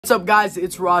What's up, guys?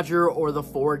 It's Roger, or the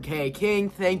 4K King.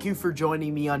 Thank you for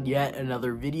joining me on yet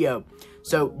another video.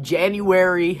 So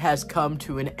January has come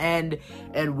to an end,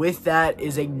 and with that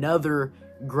is another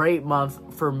great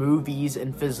month for movies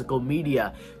and physical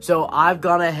media. So I've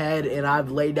gone ahead and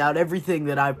I've laid out everything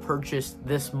that I've purchased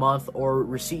this month or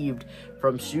received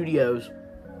from studios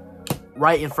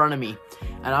right in front of me,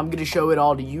 and I'm gonna show it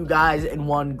all to you guys in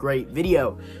one great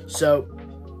video. So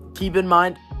keep in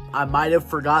mind, I might have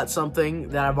forgot something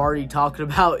that I've already talked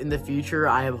about in the future.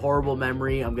 I have horrible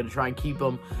memory. I'm going to try and keep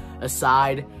them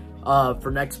aside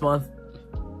for next month.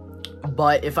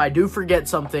 But if I do forget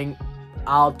something,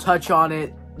 I'll touch on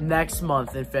it next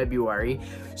month in February.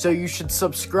 So you should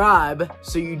subscribe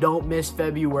so you don't miss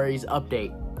February's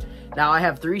update. Now, I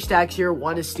have 3 stacks here.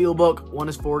 One is Steelbook, one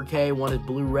is 4K, one is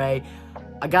Blu-ray.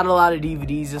 I got a lot of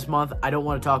DVDs this month. I don't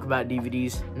want to talk about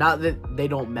DVDs. Not that they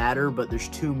don't matter, but there's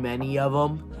too many of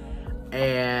them.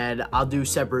 And I'll do a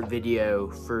separate video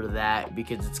for that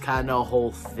because it's kind of a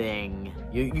whole thing.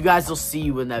 You guys will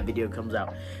see when that video comes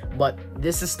out. But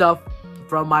this is stuff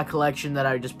from my collection that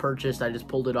I just purchased. I just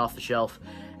pulled it off the shelf.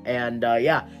 And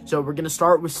yeah, so we're going to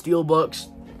start with Steelbooks.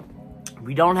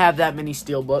 We don't have that many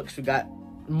Steelbooks. We got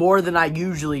more than I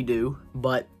usually do.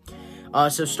 But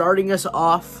so starting us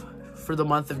off for the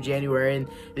month of January, and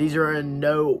these are in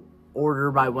no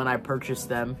order by when I purchased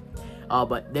them.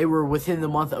 But they were within the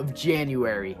month of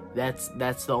January. That's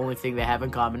the only thing they have in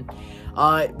common.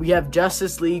 We have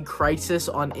Justice League Crisis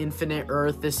on Infinite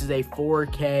Earth. This is a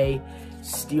 4K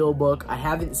Steelbook. I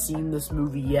haven't seen this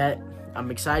movie yet.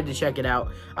 I'm excited to check it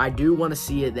out. I do want to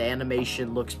see it. The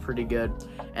animation looks pretty good,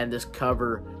 and this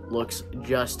cover looks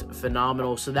just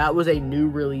phenomenal. So that was a new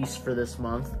release for this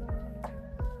month.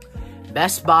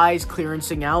 Best Buy's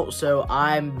clearancing out, so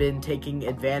I've been taking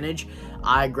advantage.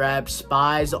 I grabbed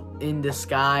Spies in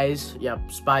Disguise.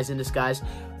 Yep, Spies in Disguise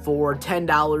for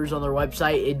 $10 on their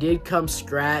website. It did come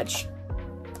scratched.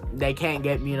 They can't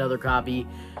get me another copy.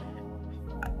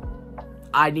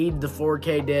 I need the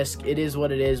 4K disc. It is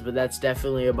what it is, but that's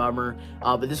definitely a bummer.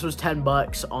 But this was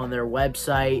 $10 on their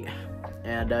website.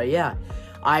 And yeah,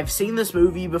 I've seen this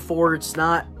movie before. It's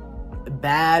not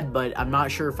bad, but I'm not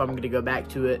sure if I'm going to go back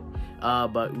to it.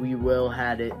 But we will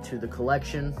add it to the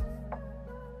collection.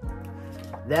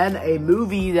 Then a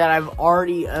movie that I've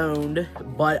already owned,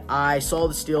 but I saw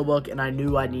the Steelbook and I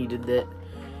knew I needed it.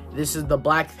 This is the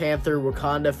Black Panther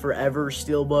Wakanda Forever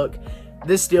Steelbook.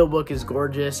 This Steelbook is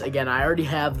gorgeous. Again, I already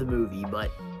have the movie,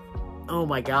 but oh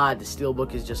my god, the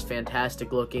Steelbook is just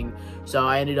fantastic looking. So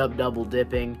I ended up double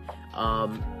dipping.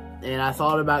 And I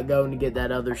thought about going to get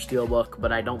that other Steelbook,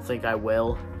 but I don't think I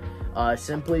will.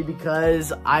 Simply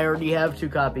because I already have 2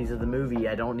 copies of the movie.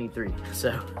 I don't need 3.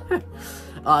 So,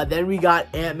 then we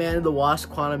got Ant-Man and the Wasp: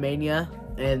 Quantumania,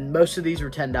 and most of these were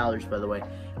 $10, by the way.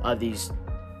 These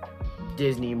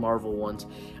Disney Marvel ones.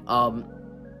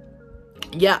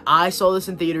 Yeah, I saw this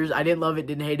in theaters. I didn't love it,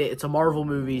 didn't hate it. It's a Marvel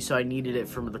movie, so I needed it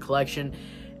from the collection.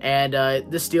 And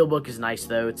this Steelbook is nice,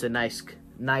 though. It's a nice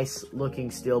looking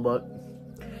Steelbook.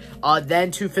 Then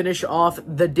to finish off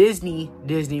the Disney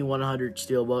 100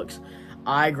 Steelbooks,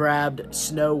 I grabbed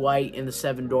Snow White and the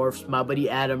 7 Dwarfs. My buddy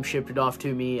Adam shipped it off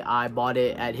to me. I bought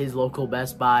it at his local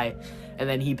Best Buy, and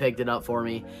then he picked it up for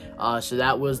me. So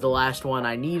that was the last one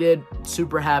I needed.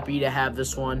 Super happy to have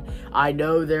this one. I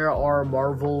know there are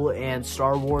Marvel and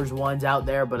Star Wars ones out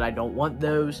there, but I don't want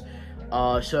those.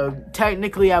 So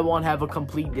technically I won't have a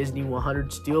complete Disney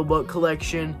 100 Steelbook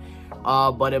collection.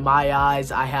 But in my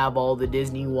eyes, I have all the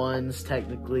Disney ones,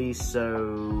 technically,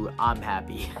 so I'm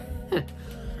happy.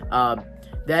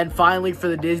 Then finally, for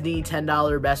the Disney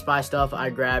 $10 Best Buy stuff, I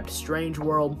grabbed Strange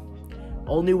World.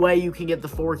 Only way you can get the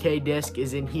 4K disc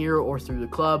is in here or through the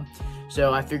club,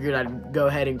 so I figured I'd go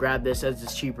ahead and grab this as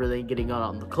it's cheaper than getting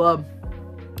on the club.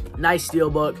 Nice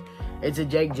Steelbook. It's a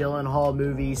Jake Gyllenhaal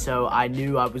movie, so I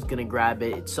knew I was going to grab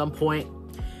it at some point.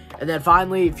 And then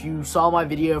finally, if you saw my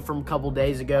video from a couple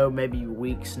days ago, maybe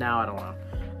weeks now, I don't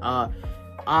know.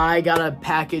 I got a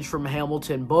package from a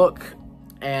Hamilton book,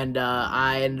 and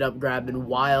I ended up grabbing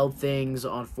Wild Things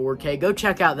on 4K. Go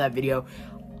check out that video.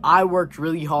 I worked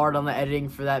really hard on the editing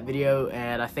for that video,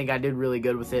 and I think I did really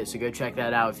good with it, so go check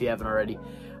that out if you haven't already.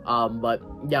 But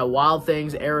yeah, Wild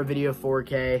Things, Arrow Video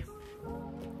 4K.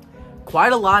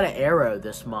 Quite a lot of Arrow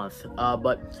this month.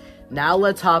 But now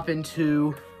let's hop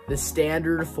into the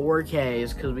standard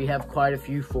 4Ks, because we have quite a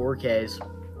few 4Ks.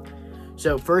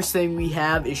 So first thing we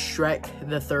have is Shrek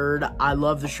the Third. I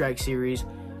love the Shrek series.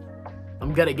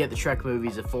 I'm gonna get the Shrek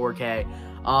movies at 4K.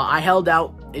 I held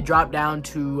out. It dropped down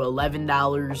to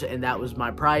 $11, and that was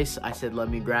my price. I said, let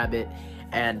me grab it,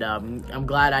 and I'm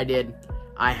glad I did.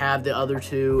 I have the other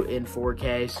two in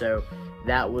 4K, so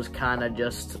that was kind of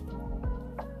just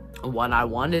one I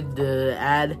wanted to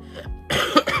add.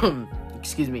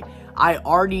 Excuse me. I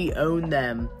already own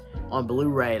them on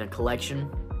Blu-ray in a collection,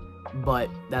 but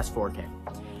that's 4K.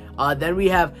 Then we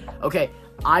have, okay,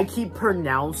 I keep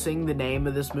pronouncing the name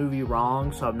of this movie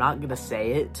wrong, so I'm not going to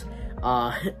say it.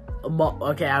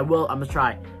 Okay, I will. I'm going to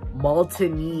try.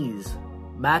 Maltese.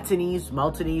 Anyways,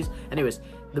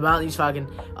 the Maltese Falcon.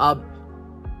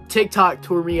 TikTok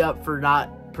tore me up for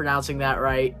not pronouncing that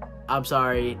right. I'm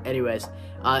sorry. Anyways,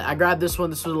 I grabbed this one.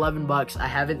 This was $11. I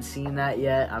haven't seen that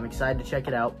yet. I'm excited to check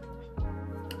it out.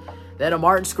 Then a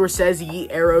Martin Scorsese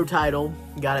Arrow title.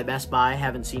 Got it at Best Buy.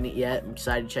 Haven't seen it yet. I'm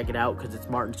excited to check it out because it's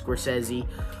Martin Scorsese.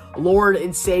 Lord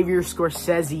and Savior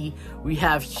Scorsese. We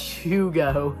have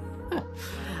Hugo.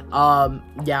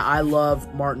 Yeah, I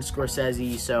love Martin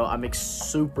Scorsese, so I'm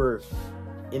super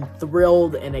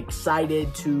thrilled and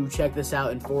excited to check this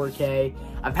out in 4K.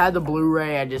 I've had the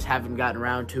Blu-ray, I just haven't gotten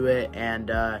around to it, and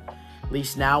at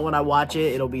least now when I watch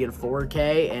it, it'll be in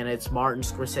 4K, and it's Martin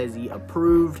Scorsese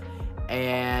approved,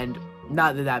 and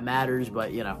not that that matters,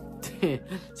 but you know.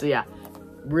 So yeah,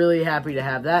 really happy to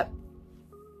have that.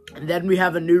 And then we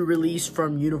have a new release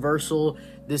from Universal.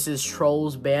 This is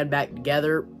Trolls Band Back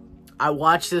Together. I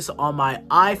watched this on my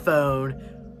iPhone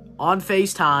on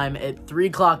FaceTime at 3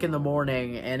 o'clock in the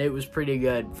morning, and it was pretty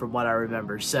good from what I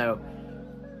remember. So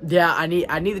yeah, I need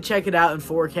to check it out in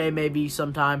 4K maybe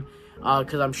sometime,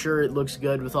 because I'm sure it looks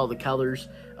good with all the colors.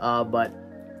 But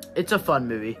it's a fun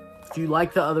movie. If you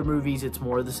like the other movies, it's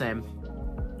more of the same.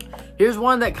 Here's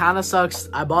one that kind of sucks.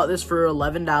 I bought this for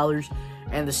 $11,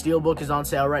 and the Steelbook is on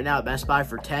sale right now at Best Buy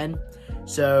for $10.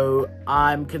 So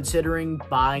I'm considering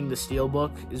buying the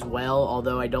Steelbook as well,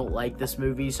 although I don't like this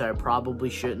movie, so I probably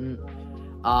shouldn't.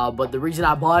 But the reason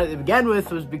I bought it to begin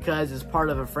with was because it's part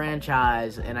of a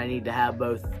franchise, and I need to have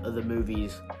both of the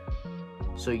movies.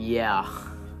 So yeah.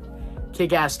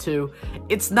 Kick-Ass 2.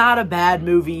 It's not a bad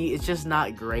movie, it's just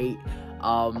not great.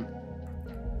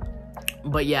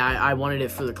 But yeah, I wanted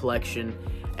it for the collection,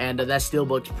 and that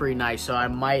Steelbook's pretty nice, so I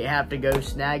might have to go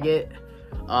snag it.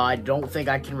 I don't think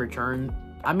I can return.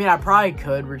 I mean, I probably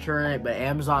could return it, but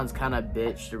Amazon's kind of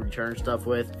bitch to return stuff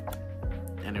with.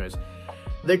 Anyways,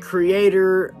 The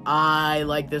Creator, I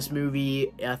like this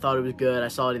movie. I thought it was good. I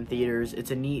saw it in theaters.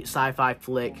 It's a neat sci-fi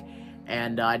flick,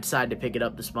 and I decided to pick it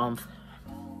up this month.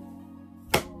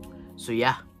 So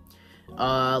yeah.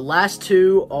 Last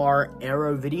two are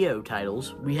Arrow Video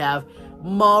titles. We have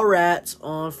Mallrats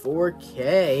on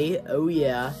 4K. Oh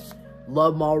yeah.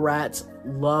 Love Mallrats.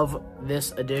 Love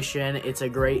this edition. It's a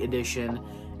great edition,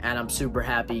 and I'm super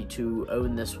happy to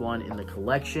own this one in the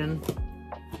collection.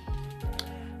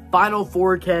 Final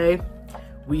 4K.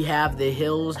 We have The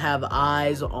Hills Have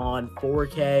Eyes on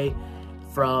 4K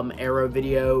from Arrow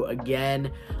Video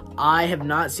again. I have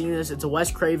not seen this. It's a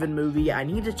Wes Craven movie. I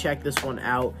need to check this one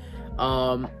out.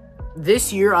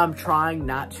 This year I'm trying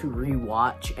not to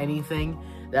rewatch anything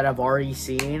that I've already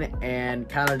seen, and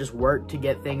kind of just work to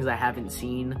get things I haven't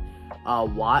seen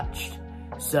watched.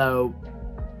 So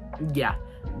yeah,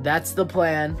 that's the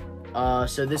plan.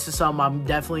 So this is something I'm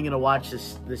definitely gonna watch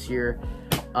this year.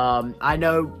 I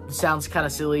know it sounds kind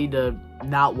of silly to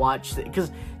not watch it,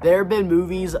 because there have been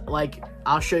movies, like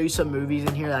I'll show you some movies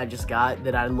in here that I just got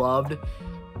that I loved,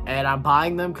 and I'm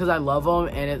buying them because I love them,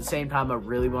 and at the same time I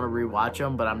really want to rewatch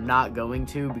them, but I'm not going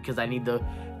to because I need to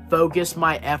focus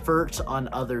my efforts on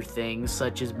other things,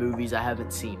 such as movies I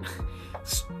haven't seen.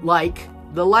 Like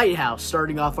The Lighthouse,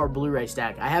 starting off our Blu-ray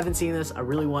stack. I haven't seen this. I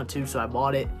really want to, so I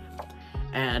bought it.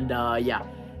 And yeah,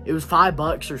 it was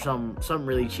 $5 or something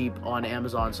really cheap on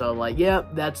Amazon. So I'm like, yeah,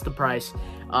 that's the price.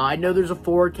 I know there's a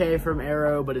 4K from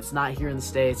Arrow, but it's not here in the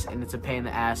States, and it's a pain in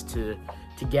the ass to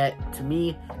get to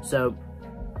me. So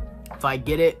if I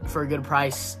get it for a good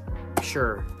price,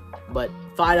 sure. But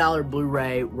 $5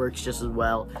 Blu-ray works just as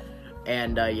well.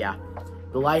 And yeah,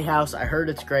 The Lighthouse, I heard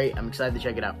it's great. I'm excited to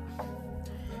check it out.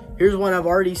 Here's one I've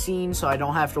already seen, so I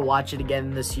don't have to watch it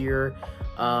again this year.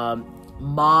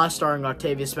 Ma, starring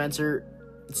Octavia Spencer.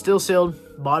 It's still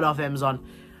sealed. Bought off Amazon.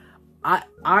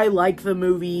 I like the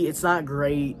movie. It's not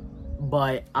great,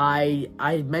 but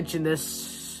I mentioned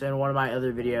this in one of my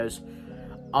other videos.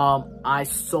 I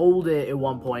sold it at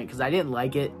one point because I didn't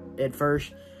like it at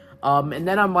first. And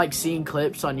then I'm like seeing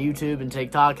clips on YouTube and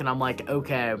TikTok, and I'm like,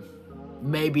 okay,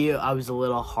 maybe I was a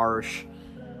little harsh,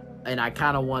 and I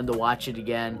kind of wanted to watch it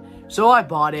again. So I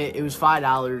bought it. It was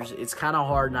 $5. It's kind of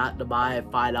hard not to buy a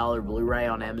 $5 Blu-ray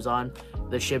on Amazon.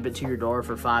 They ship it to your door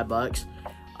for $5.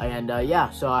 And yeah,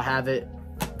 so I have it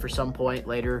for some point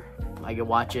later. I can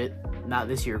watch it. Not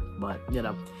this year, but you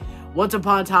know. Once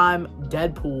Upon a Time,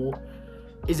 Deadpool.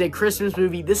 is a Christmas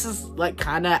movie. This is like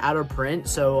kind of out of print,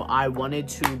 so I wanted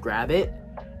to grab it.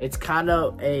 It's kind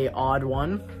of a odd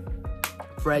one.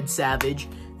 Fred Savage.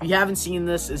 If you haven't seen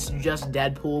this, it's just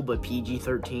Deadpool, but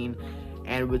PG-13,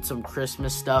 and with some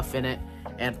Christmas stuff in it.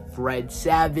 And Fred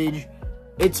Savage.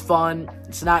 It's fun.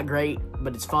 It's not great,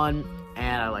 but it's fun,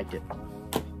 and I liked it.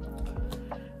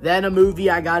 Then a movie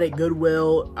I got at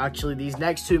Goodwill. Actually, these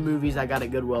next two movies I got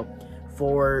at Goodwill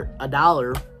for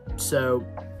 $1. So,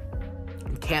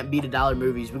 can't beat $1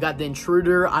 movies. We got The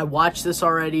Intruder. I watched this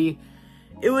already.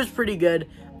 It was pretty good.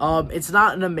 It's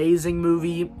not an amazing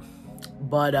movie,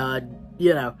 but,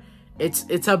 you know,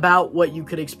 it's about what you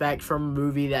could expect from a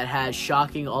movie that has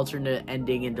shocking alternate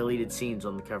ending and deleted scenes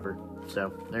on the cover.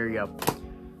 So, there you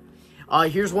go.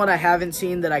 Here's one I haven't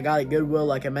seen that I got at Goodwill.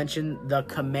 Like I mentioned, The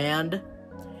Command.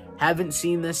 Haven't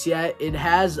seen this yet. It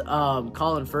has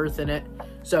Colin Firth in it,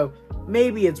 so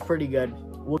maybe it's pretty good.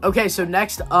 Okay, so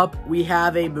next up, we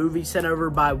have a movie sent over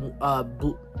by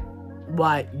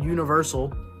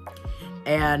Universal.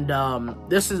 And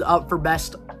this is up for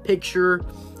Best Picture.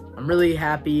 I'm really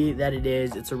happy that it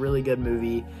is. It's a really good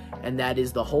movie. And that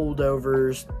is The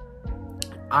Holdovers.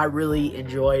 I really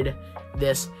enjoyed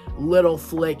this little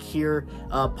flick here.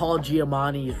 Paul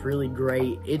Giamatti is really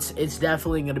great. It's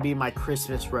definitely going to be my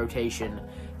Christmas rotation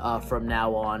from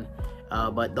now on.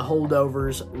 But The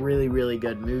Holdovers, really, really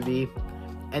good movie.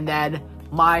 And then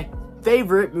my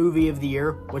favorite movie of the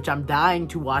year, which I'm dying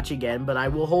to watch again, but I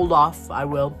will hold off. I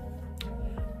will.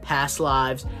 Past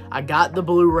Lives. I got the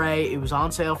Blu-ray. It was on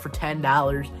sale for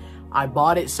 $10. I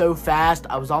bought it so fast.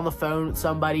 I was on the phone with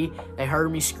somebody. They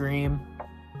heard me scream.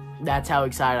 That's how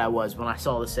excited I was when I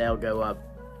saw the sale go up.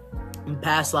 And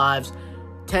Past Lives,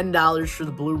 $10 for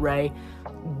the Blu-ray.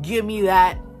 Give me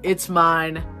that. It's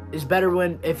mine. It's better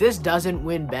when, if this doesn't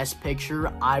win Best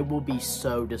Picture, I will be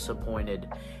so disappointed.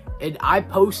 I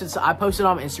posted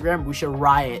on Instagram, we should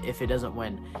riot if it doesn't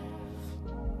win.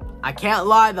 I can't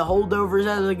lie, The Holdovers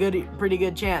has a pretty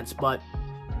good chance, but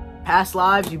Past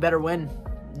Lives, you better win.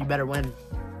 You better win.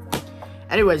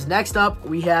 Anyways, next up,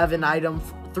 we have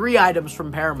three items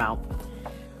from Paramount.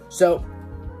 So,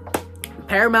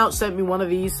 Paramount sent me one of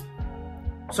these.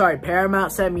 Sorry,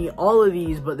 Paramount sent me all of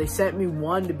these, but they sent me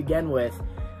one to begin with.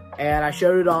 And I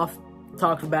showed it off,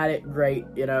 talked about it, great,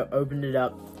 you know, opened it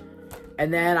up.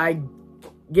 And then I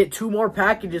get two more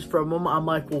packages from them. I'm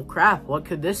like, well, crap, what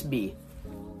could this be?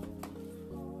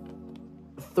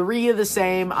 Three of the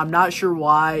same. I'm not sure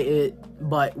why,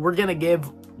 but we're going to give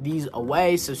these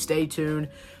away, so stay tuned.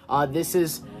 This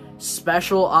is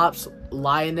Special Ops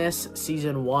Lioness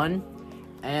Season 1.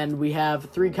 And we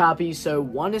have 3 copies, so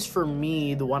one is for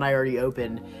me, the one I already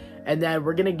opened. And then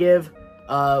we're going to give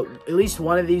at least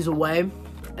one of these away,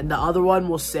 and the other one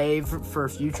we'll save for a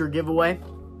future giveaway.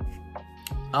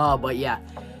 But yeah,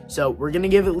 so we're gonna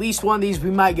give at least one of these. We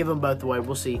might give them both away,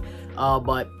 we'll see.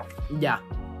 But yeah,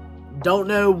 don't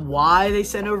know why they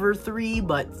sent over 3,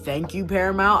 but thank you,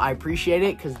 Paramount. I appreciate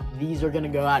it, because these are gonna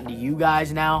go out to you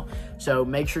guys now. So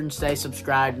make sure and stay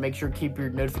subscribed. Make sure to keep your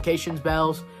notifications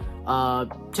bells.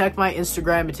 Check my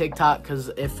Instagram and TikTok, because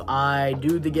if I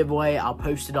do the giveaway, I'll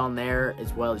post it on there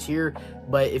as well as here.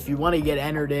 But if you want to get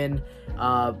entered in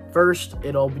first,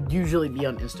 it'll usually be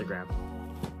on Instagram.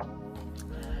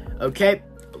 Okay,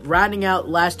 rounding out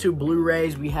last 2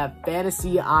 Blu-rays, we have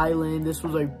Fantasy Island. This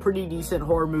was a pretty decent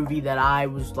horror movie that I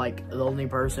was like the only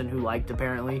person who liked,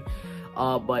 apparently.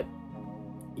 But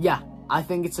yeah, I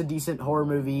think it's a decent horror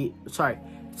movie. Sorry,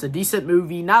 it's a decent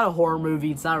movie, not a horror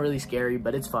movie. It's not really scary,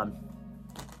 but it's fun.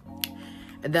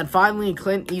 And then finally, a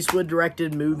Clint Eastwood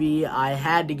directed movie I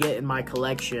had to get in my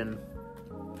collection.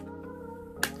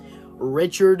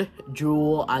 Richard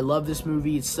Jewell. I love this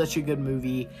movie. It's such a good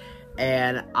movie.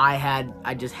 And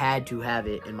I just had to have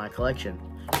it in my collection.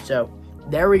 So,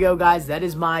 there we go, guys. That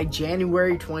is my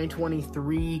January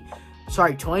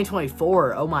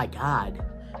 2024. Oh my God.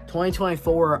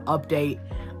 2024 update.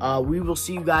 We will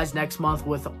see you guys next month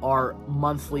with our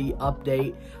monthly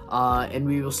update. And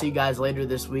we will see you guys later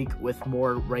this week with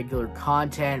more regular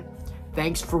content.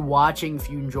 Thanks for watching. If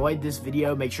you enjoyed this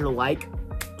video, make sure to like,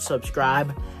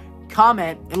 subscribe,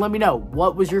 comment, and let me know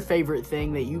what was your favorite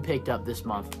thing that you picked up this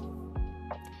month.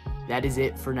 That is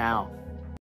it for now.